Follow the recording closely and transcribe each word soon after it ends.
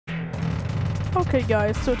Okay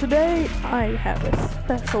guys, so today I have a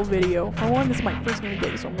special video. For one, this is my first game of the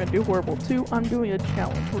day, so I'm gonna do horrible. Two, I'm doing a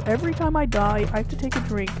challenge where every time I die, I have to take a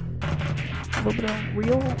drink, a little bit of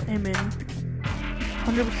real lemon,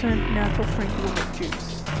 100% natural strength lemon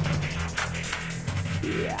juice.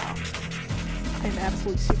 Yeah. I'm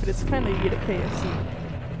absolutely stupid. It's kind of eat at KFC.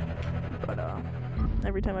 But,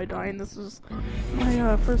 every time I die, and this is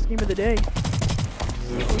my, first game of the day.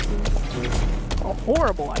 So this is a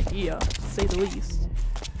horrible idea, to say the least.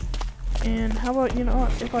 And how about, you know,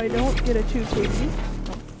 if I don't get a 2 KD,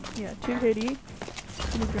 2 KD,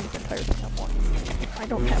 I'm gonna drink the entire thing at once. I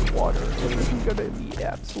don't have water, and this is gonna be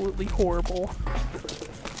absolutely horrible.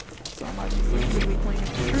 So I'm obviously gonna be playing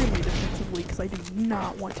extremely defensively, because I do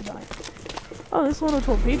not want to die. Oh, this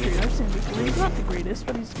 112 Patriot, I've seen him before. He's not the greatest,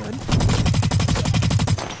 but he's good.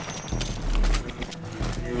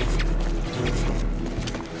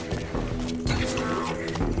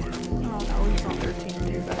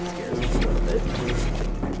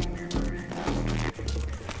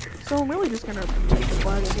 So I'm really just gonna take the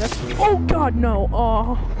flag, I guess. Oh god, no!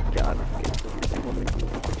 Oh god.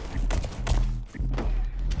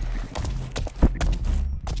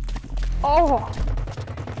 Oh!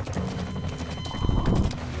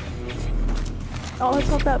 Oh, that's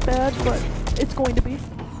not that bad, but it's going to be.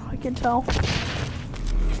 I can tell.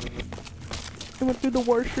 I went through the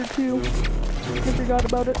washer too. I forgot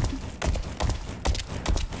about it.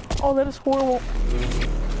 Oh, that is horrible.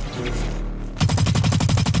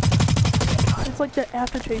 It's like that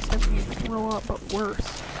aftertaste after you throw up, but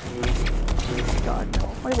worse. God,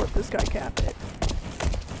 no. I let this guy cap it.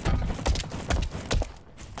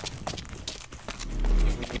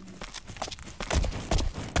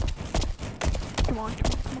 Come on,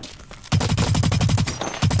 come on, come on.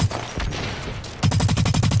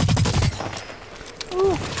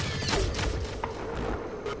 Ooh.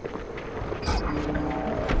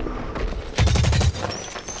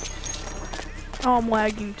 Oh, I'm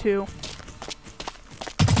lagging too.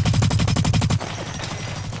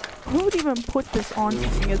 Who would even put this on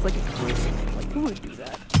something as like a constant? Like, who would do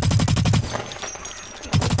that?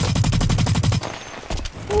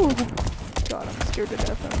 Ooh. God, I'm scared to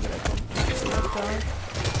death. I'm gonna die.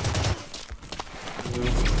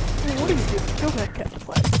 Hey, what are you doing? Go back, Captain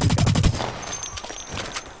Flag. You got this.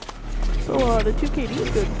 So, the 2 KD is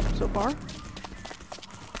good so far.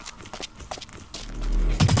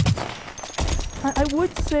 I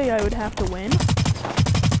would say I would have to win.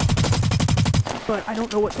 But I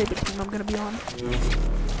don't know what type of team I'm gonna be on.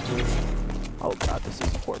 Oh god, this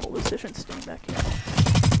is a horrible decision staying back here.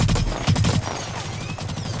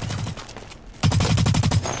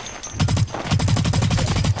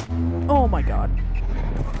 Oh my god.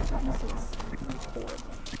 This is horrible.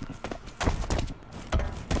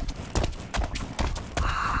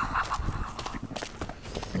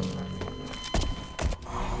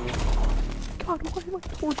 God, why am I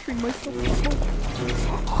torturing myself so much?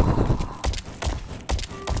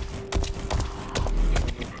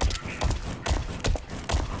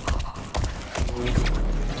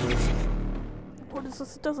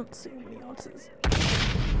 This doesn't say how many ounces.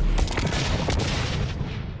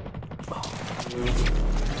 Oh.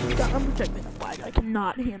 God, I'm protecting the flag. I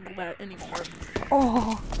cannot handle that anymore.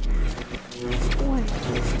 Oh. Why am I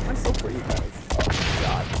torturing myself for you guys? Oh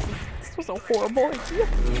god. This was a horrible idea.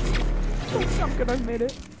 I'm gonna admit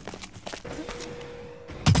it.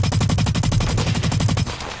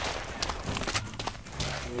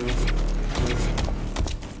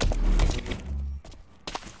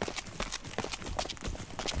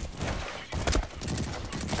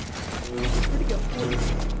 Where'd he go?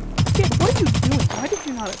 Kid, what are you doing? Why did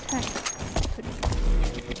you not attack?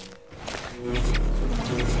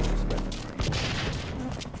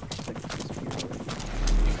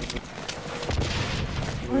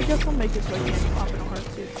 Well, I guess I'll make it so I can't pop in a heart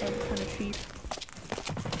suit, so I'm kind of cheap.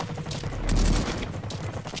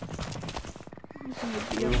 Using the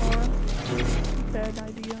BLR. Bad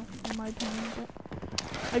idea, in my opinion, but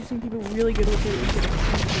I've seen people really good with it and get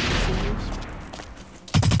extremely good.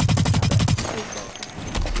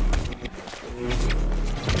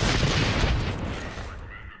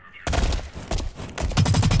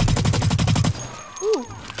 Ooh.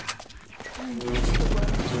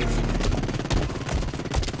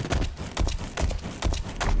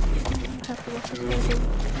 Have to let this guy go.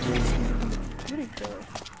 Where'd he go?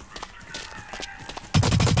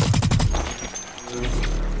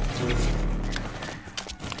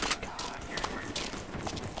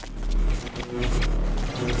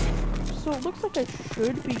 So it looks like I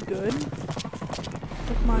should be good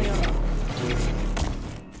with my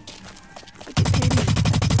with the KD.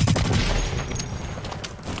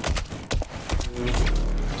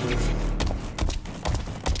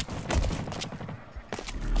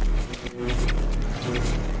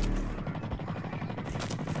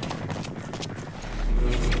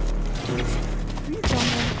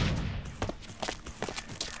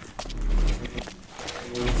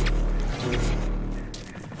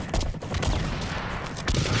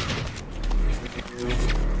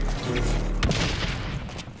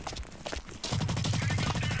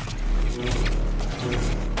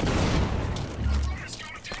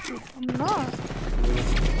 not.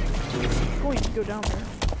 I'm going to go down there.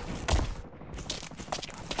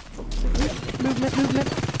 Movement, movement.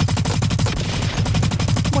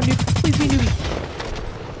 Come on, dude. Please be newbie.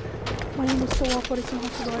 My aim was so off, but I somehow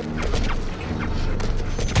survived.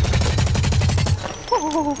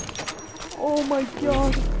 Oh! Oh my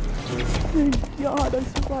god. Thank god I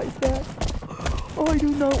survived that. Oh, I do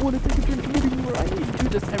not want to take a tournament anymore. I need to do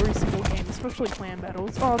this every single game, especially clan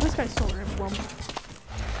battles. Oh, this guy's Solar Emblem.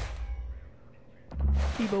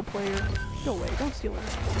 Evo player. Go away, don't steal it.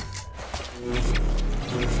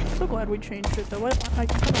 So glad we changed it though. I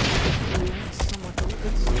kind of like it somewhat.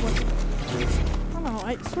 It's less, I don't know,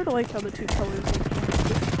 I sort of like how the two colors look.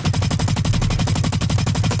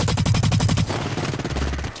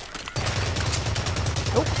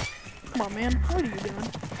 Nope. Come on, man. What are you doing?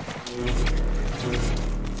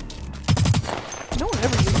 No one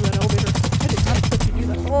ever uses that elevator. I did not expect you to do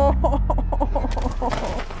that. Oh!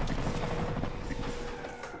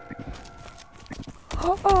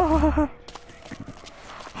 Oh!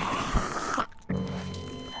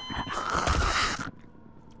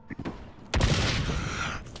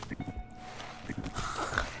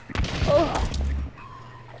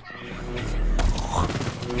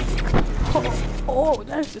 Oh,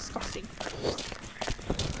 that is disgusting.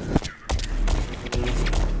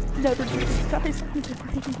 Never do this, guys. I'm dying.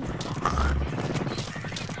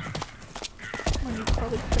 I need to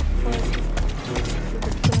probably check the flag.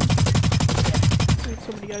 There's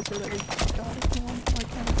so many guys there that we got it. I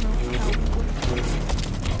can't know how we would.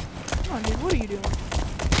 Come on, dude. What are you doing?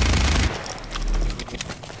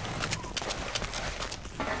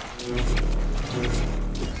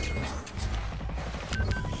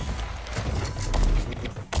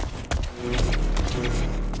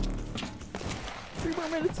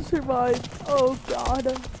 Minutes to survive. Oh god.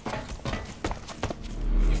 Come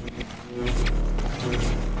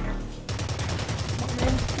on,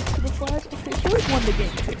 man. Get to the flag. Okay, so we won the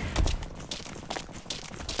game too.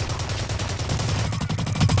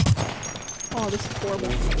 Oh, this is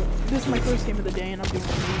horrible. This is my first game of the day and I'm doing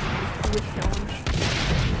amazing with challenge.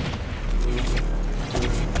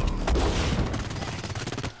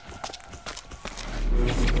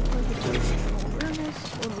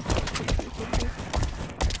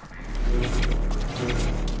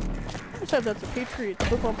 I said that's a Patriot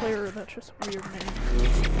football player, or that's just a weird name.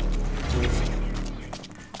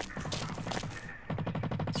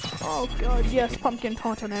 Oh god, yes, pumpkin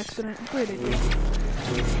taunt on accident. Great idea.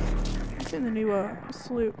 I've seen the new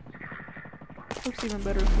salute. Looks even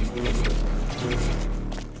better.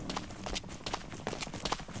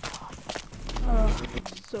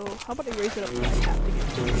 So how about I raise it up so I have to get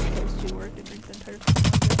 50 kills too, or I can drink the entire thing.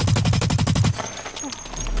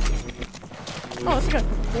 Oh, that's a guy from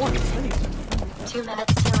performance. I need some. 2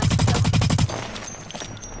 minutes till it's killed.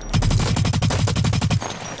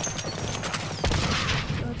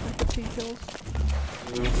 That's like 15 kills.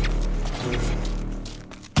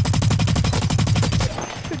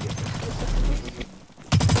 Should get this.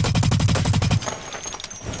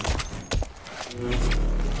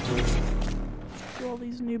 Do all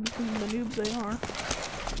these noobs being the noobs they are.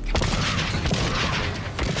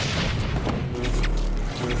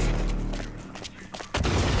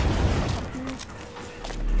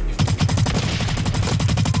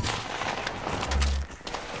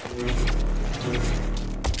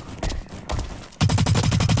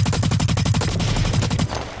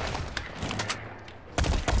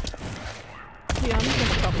 Yeah, I'm gonna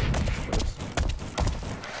probably finish first.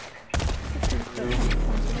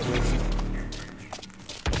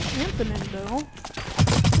 Infinite though.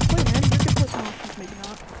 Just wait, man, you can put options, maybe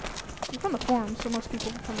not. You're from the forums, so most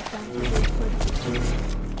people from the forums are very excited.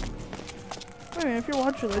 I mean, if you're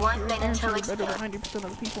watching this, you're guaranteed better than 90% of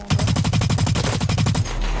the people in the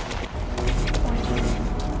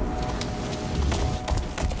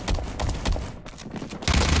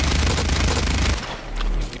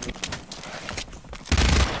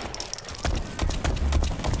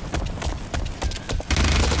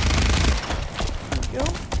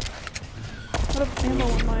ammo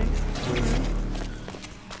on my...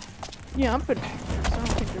 Yeah, I'm finished. I don't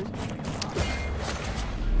think there's anything else.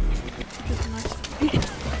 Which is nice.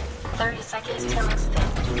 30 seconds till it's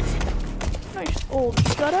filled. Nice old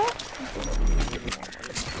shutout.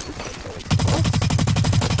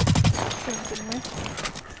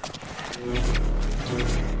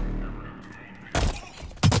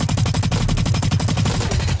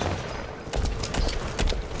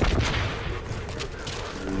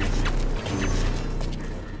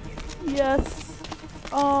 Yes.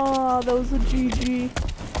 Ah, that was a GG.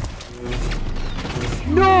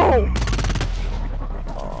 No!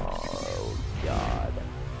 Oh, God.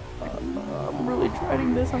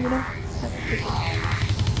 this, I'm gonna have to pick it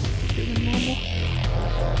doing normal.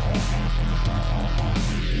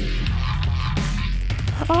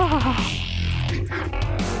 Ah!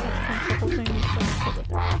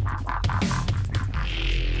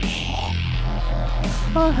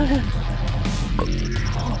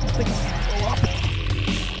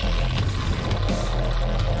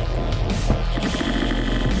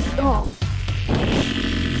 Oh,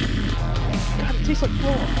 God, it tastes like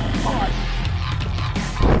blow.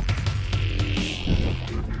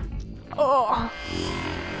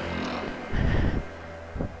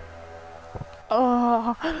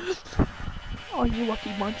 Oh. Oh, you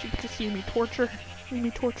lucky munch, you get to see me torture. See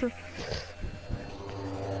me torture.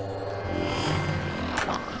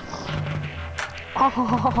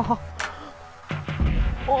 Oh,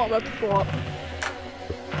 I'm about to throw up.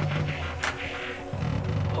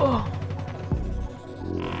 Oh.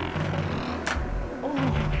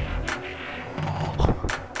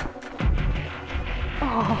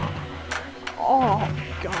 Oh. Oh,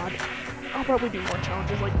 God. I'll probably do more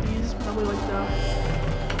challenges like these, probably like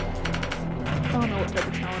I don't know what type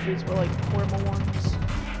of challenges, but like normal ones.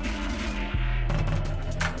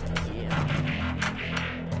 Yeah.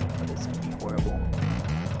 This could be horrible.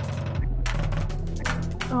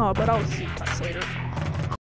 Oh, but I'll see you guys later.